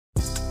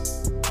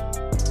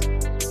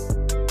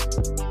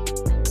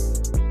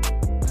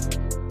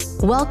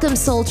Welcome,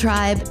 Soul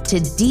Tribe,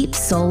 to Deep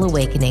Soul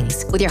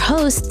Awakenings with your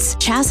hosts,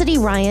 Chastity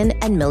Ryan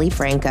and Millie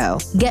Franco.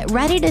 Get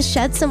ready to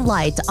shed some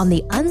light on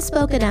the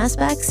unspoken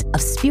aspects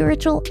of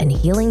spiritual and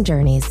healing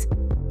journeys.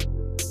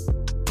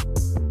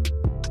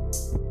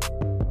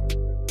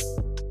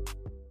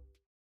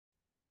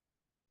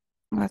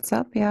 What's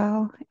up,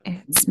 y'all?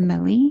 It's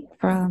Millie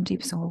from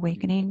Deep Soul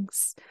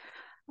Awakenings.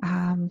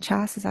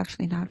 Chas is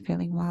actually not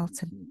feeling well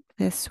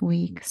this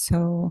week,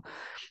 so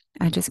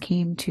I just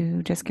came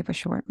to just give a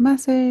short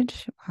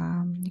message.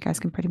 You guys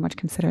can pretty much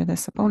consider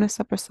this a bonus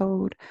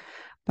episode,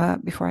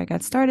 but before I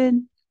get started,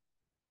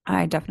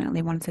 I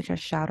definitely wanted to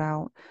just shout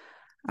out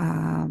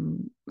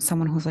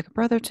someone who's like a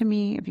brother to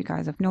me. If you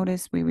guys have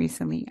noticed, we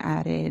recently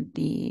added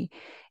the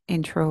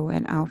intro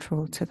and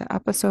outro to the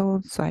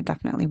episode. So I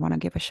definitely want to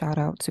give a shout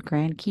out to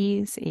Grand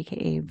Keys,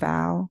 aka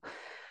Val.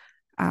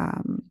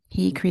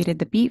 He created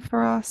the beat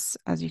for us.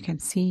 As you can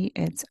see,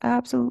 it's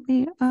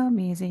absolutely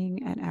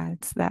amazing and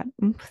adds that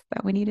oomph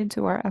that we need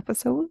into our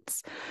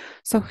episodes.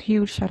 So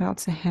huge shout out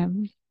to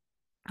him.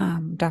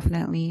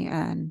 Definitely.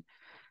 And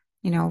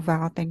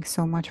Val, thanks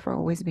so much for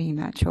always being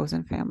that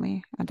chosen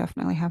family. I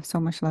definitely have so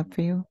much love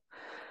for you.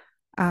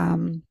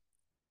 Um,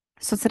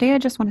 so today I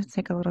just wanted to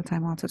take a little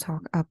time out to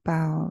talk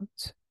about,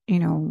 you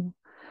know,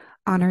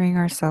 honoring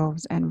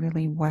ourselves and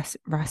really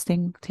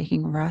resting,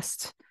 taking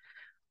rest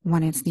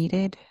when it's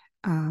needed.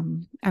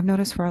 I've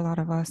noticed for a lot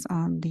of us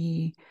on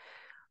the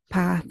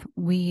path,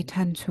 we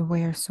tend to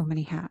wear so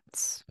many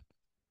hats.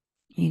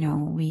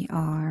 We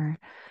are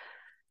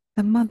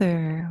the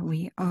mother,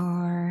 we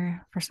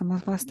are, for some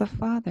of us, the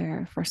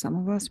father, for some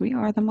of us, we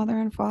are the mother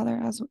and father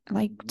as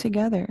like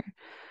together.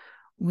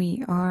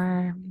 We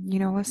are,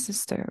 a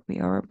sister,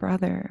 we are a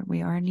brother,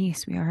 we are a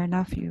niece, we are a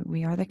nephew,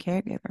 we are the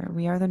caregiver,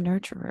 we are the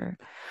nurturer,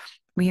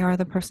 we are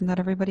the person that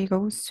everybody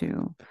goes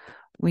to.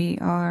 We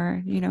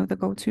are, the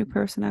go-to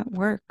person at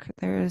work.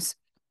 There's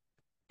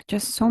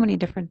just so many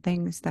different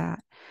things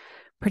that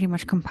pretty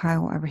much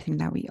compile everything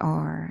that we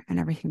are and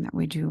everything that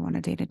we do on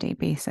a day-to-day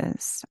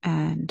basis.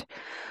 And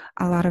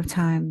a lot of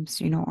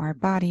times, our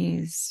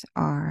bodies,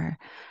 our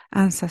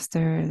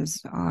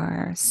ancestors,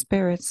 our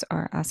spirits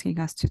are asking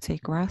us to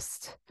take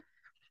rest.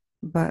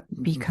 But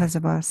because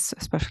of us,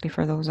 especially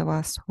for those of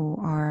us who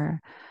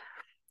are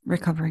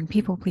recovering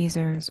people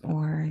pleasers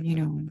or,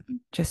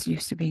 just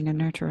used to being the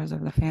nurturers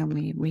of the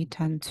family, we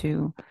tend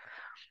to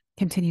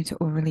continue to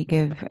overly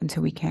give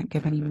until we can't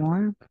give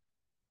anymore.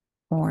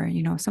 Or,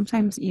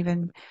 sometimes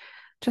even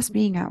just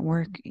being at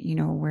work,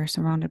 we're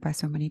surrounded by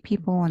so many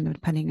people, and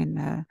depending on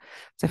the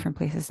different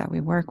places that we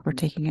work, we're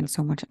taking in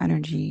so much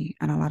energy.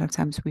 And a lot of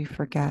times we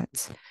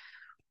forget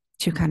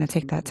to kind of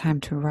take that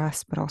time to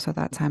rest, but also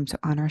that time to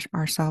honor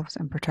ourselves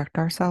and protect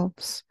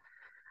ourselves.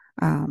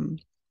 Um,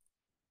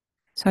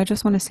 so I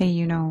just want to say,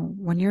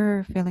 when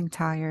you're feeling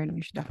tired,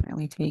 you should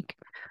definitely take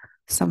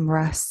some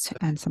rest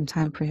and some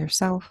time for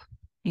yourself.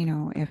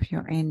 If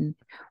you're in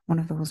one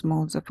of those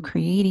modes of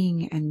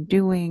creating and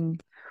doing,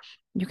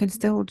 you can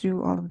still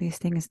do all of these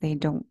things. They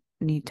don't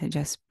need to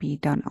just be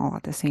done all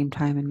at the same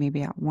time and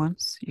maybe at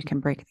once. You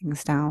can break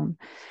things down,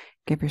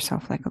 give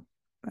yourself like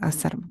a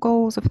set of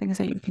goals of things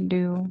that you can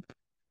do.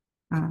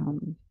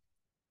 Um,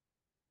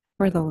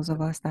 for those of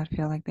us that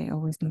feel like they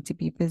always need to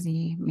be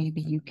busy,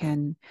 maybe you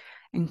can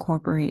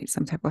incorporate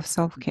some type of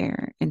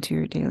self-care into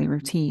your daily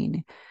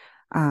routine.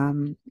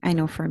 I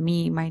know for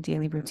me, my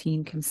daily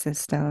routine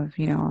consists of,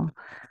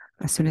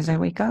 as soon as I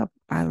wake up,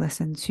 I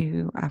listen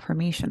to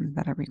affirmations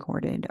that I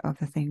recorded of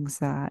the things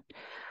that,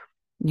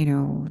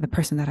 the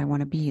person that I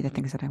want to be, the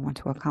things that I want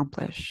to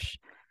accomplish.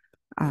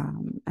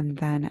 And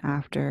then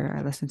after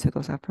I listen to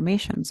those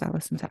affirmations, I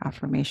listen to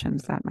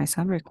affirmations that my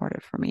son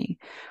recorded for me,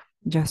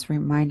 just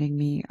reminding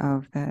me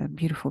of the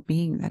beautiful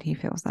being that he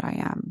feels that I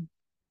am.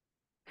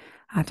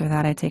 After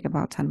that, I take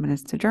about 10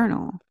 minutes to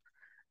journal.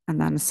 And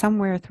then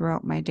somewhere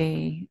throughout my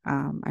day,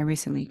 I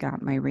recently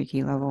got my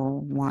Reiki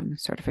level 1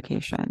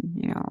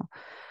 certification.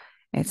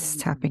 It's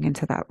tapping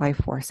into that life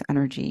force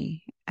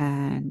energy.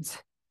 And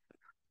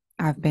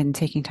I've been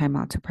taking time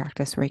out to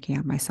practice Reiki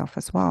on myself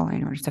as well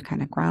in order to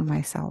kind of ground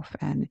myself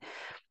and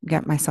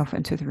get myself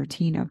into the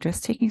routine of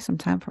just taking some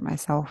time for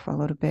myself, a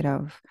little bit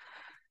of,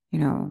 you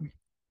know,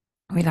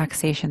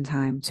 relaxation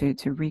time to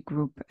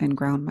regroup and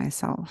ground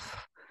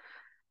myself.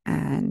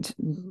 And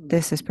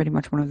this is pretty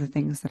much one of the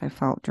things that I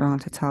felt drawn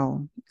to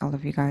tell all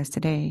of you guys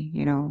today.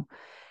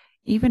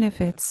 Even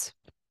if it's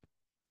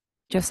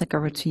just like a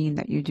routine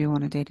that you do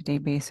on a day-to-day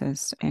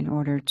basis in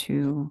order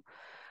to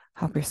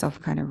help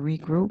yourself kind of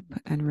regroup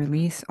and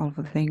release all of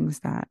the things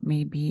that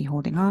may be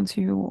holding on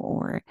to you,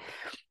 or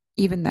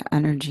even the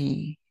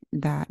energy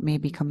that may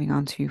be coming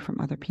onto you from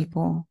other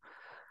people.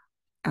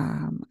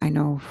 I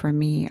know for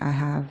me, I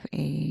have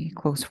a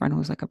close friend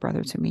who's like a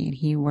brother to me, and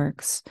he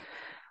works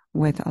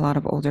with a lot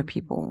of older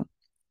people,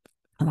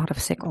 a lot of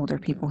sick older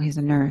people. He's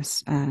a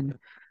nurse, and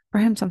for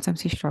him,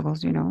 sometimes he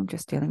struggles,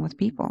 just dealing with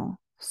people.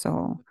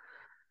 So,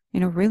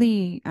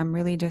 really, I'm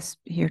really just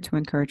here to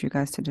encourage you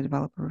guys to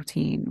develop a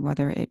routine,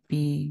 whether it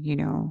be,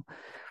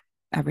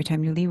 every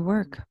time you leave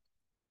work,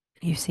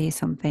 you say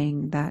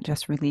something that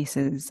just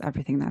releases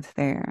everything that's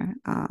there.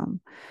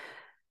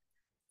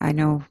 I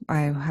know I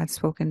had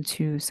spoken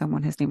to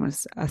someone, his name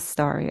was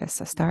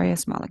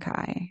Astarius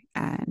Malachi,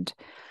 and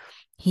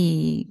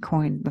he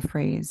coined the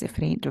phrase, if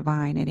it ain't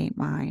divine, it ain't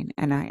mine.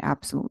 And I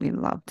absolutely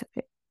loved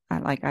it.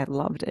 I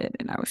loved it.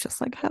 And I was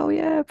just like, hell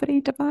yeah, if it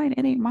ain't divine,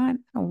 it ain't mine.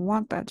 I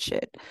want that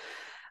shit.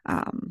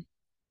 Um,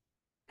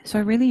 so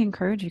I really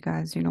encourage you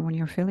guys, when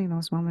you're feeling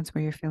those moments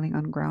where you're feeling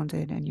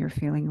ungrounded and you're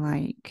feeling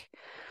like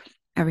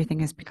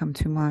everything has become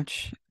too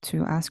much,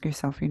 to ask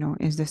yourself,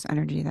 is this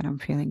energy that I'm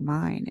feeling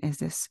mine? Is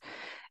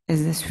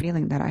this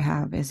feeling that I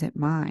have, is it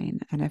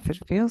mine? And if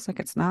it feels like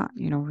it's not,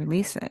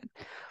 release it.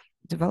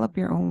 Develop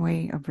your own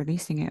way of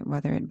releasing it,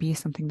 whether it be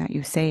something that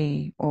you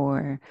say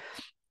or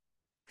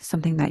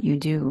something that you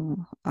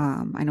do.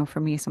 I know for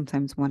me,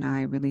 sometimes when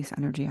I release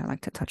energy, I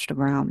like to touch the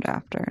ground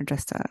after,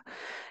 just to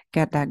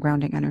get that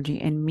grounding energy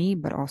in me,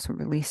 but also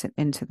release it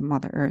into the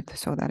Mother Earth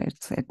so that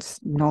it's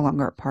no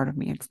longer a part of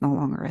me. It's no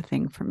longer a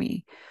thing for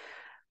me.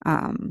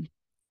 Um,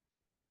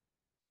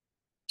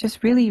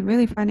 just really,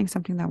 really finding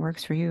something that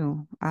works for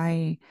you.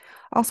 I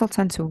also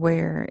tend to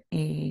wear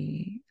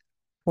a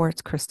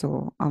quartz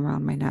crystal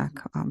around my neck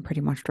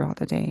pretty much throughout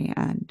the day.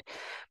 And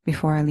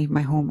before I leave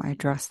my home, I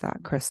dress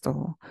that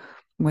crystal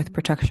with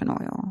protection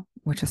oil,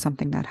 which is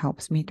something that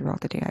helps me throughout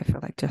the day. I feel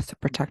like just to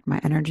protect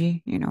my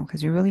energy,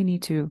 because you really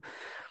need to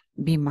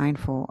be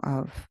mindful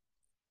of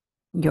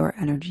your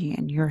energy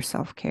and your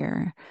self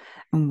care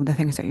and the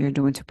things that you're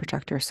doing to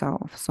protect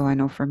yourself. So I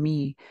know for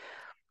me,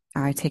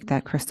 I take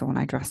that crystal and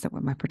I dress it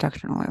with my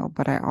protection oil,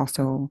 but I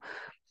also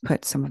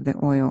put some of the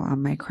oil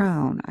on my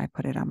crown. I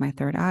put it on my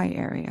third eye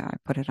area. I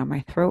put it on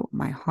my throat,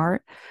 my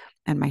heart,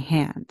 and my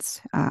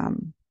hands.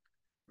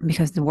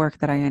 Because the work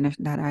that I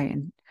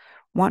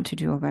want to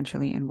do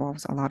eventually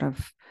involves a lot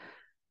of,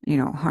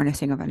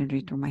 harnessing of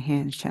energy through my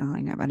hands,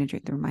 channeling of energy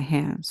through my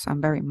hands. So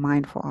I'm very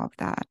mindful of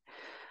that.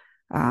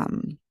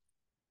 Um,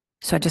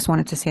 so I just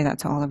wanted to say that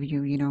to all of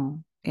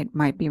you, it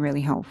might be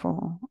really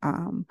helpful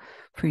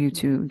for you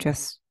to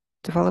just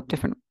develop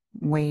different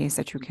ways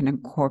that you can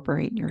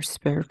incorporate your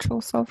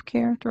spiritual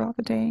self-care throughout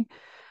the day.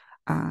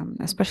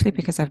 Especially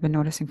because I've been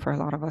noticing for a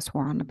lot of us who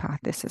are on the path,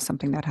 this is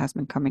something that has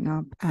been coming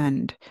up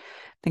and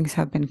things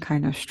have been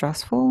kind of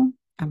stressful.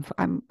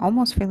 I'm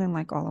almost feeling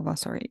like all of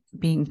us are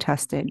being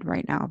tested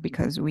right now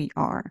because we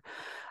are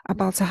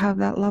about to have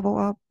that level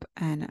up.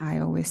 And I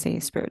always say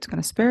spirit's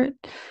gonna spirit.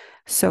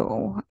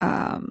 So,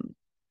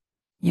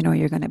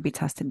 you're going to be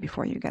tested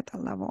before you get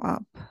that level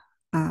up.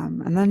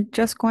 And then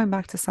just going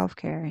back to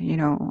self-care,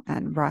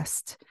 and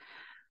rest.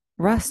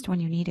 Rest when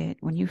you need it.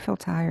 When you feel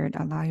tired,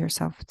 allow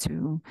yourself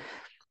to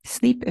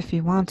sleep if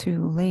you want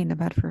to, lay in the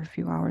bed for a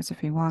few hours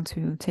if you want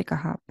to, take a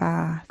hot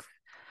bath.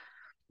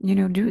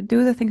 Do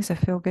the things that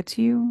feel good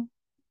to you.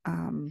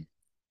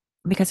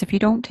 Because if you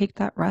don't take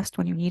that rest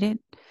when you need it,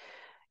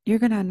 you're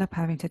going to end up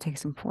having to take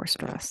some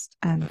forced rest.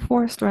 And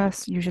forced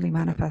rest usually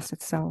manifests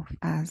itself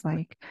as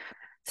like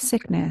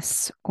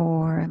sickness,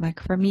 or like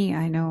for me,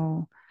 I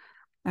know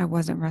I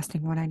wasn't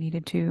resting when I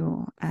needed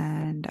to,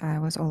 and I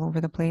was all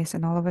over the place,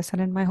 and all of a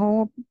sudden my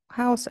whole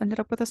house ended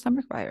up with a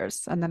stomach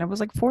virus. And then it was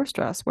like forced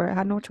rest where I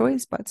had no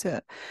choice but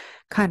to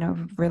kind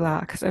of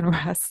relax and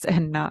rest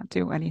and not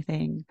do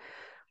anything.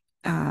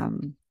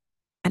 Um,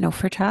 I know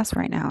for Chas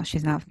right now,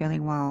 she's not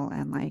feeling well,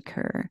 and like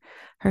her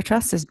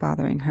chest is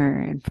bothering her,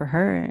 and for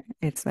her,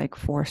 it's like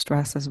forced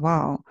stress as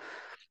well.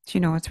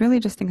 So, it's really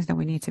just things that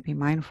we need to be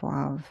mindful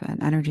of,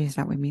 and energies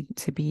that we need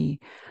to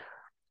be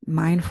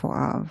mindful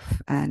of,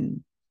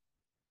 and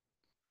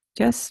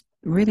just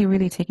really,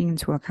 really taking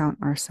into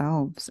account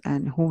ourselves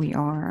and who we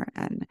are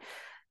and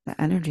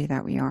the energy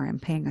that we are,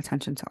 and paying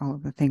attention to all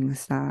of the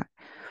things that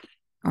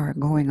are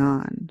going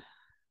on.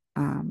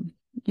 Um,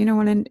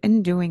 and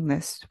in doing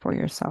this for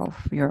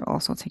yourself, you're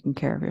also taking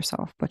care of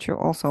yourself, but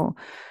you're also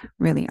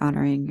really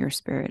honoring your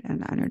spirit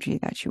and the energy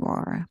that you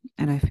are.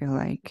 And I feel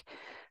like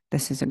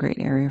this is a great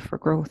area for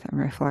growth and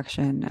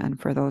reflection.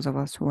 And for those of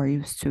us who are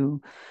used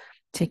to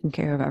taking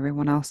care of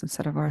everyone else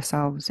instead of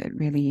ourselves, it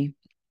really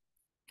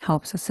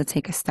helps us to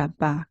take a step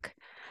back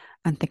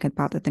and think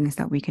about the things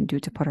that we can do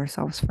to put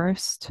ourselves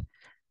first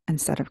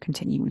instead of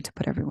continuing to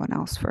put everyone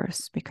else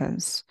first.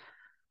 Because,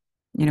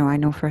 I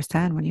know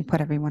firsthand, when you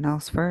put everyone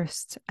else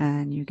first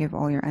and you give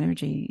all your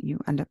energy, you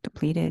end up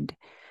depleted,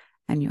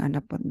 and you end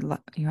up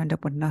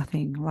with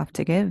nothing left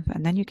to give,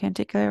 and then you can't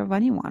take care of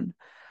anyone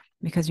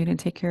because you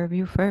didn't take care of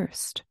you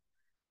first.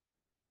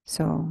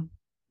 So,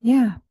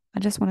 yeah, I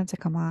just wanted to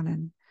come on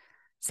and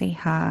say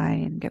hi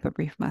and give a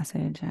brief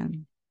message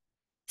and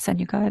send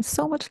you guys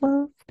so much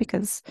love,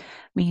 because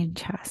me and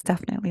Chas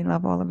definitely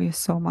love all of you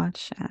so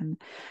much. And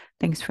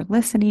thanks for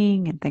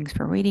listening, and thanks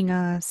for reading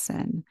us,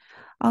 and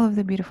all of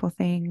the beautiful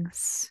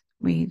things.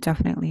 We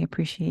definitely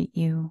appreciate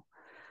you.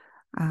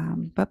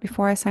 But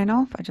before I sign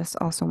off, I just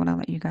also want to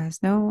let you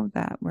guys know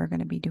that we're going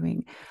to be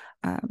doing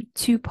a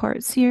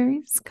two-part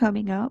series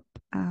coming up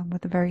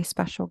with a very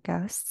special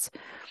guest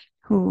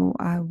who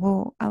I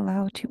will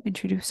allow to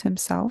introduce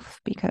himself,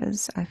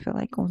 because I feel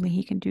like only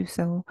he can do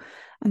so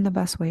in the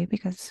best way,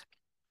 because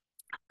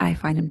I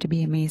find him to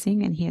be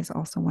amazing, and he is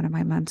also one of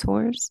my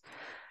mentors.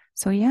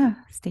 So yeah,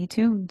 stay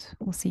tuned.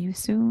 We'll see you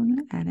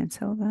soon. And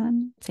until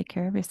then, take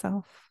care of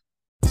yourself.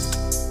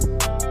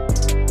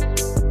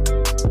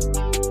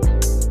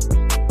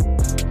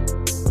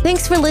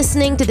 Thanks for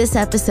listening to this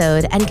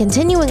episode and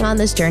continuing on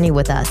this journey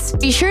with us.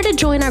 Be sure to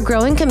join our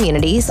growing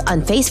communities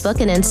on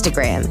Facebook and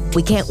Instagram.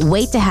 We can't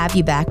wait to have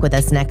you back with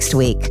us next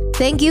week.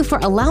 Thank you for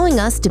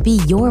allowing us to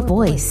be your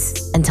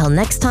voice. Until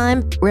next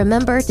time,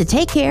 remember to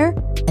take care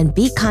and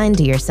be kind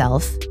to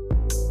yourself.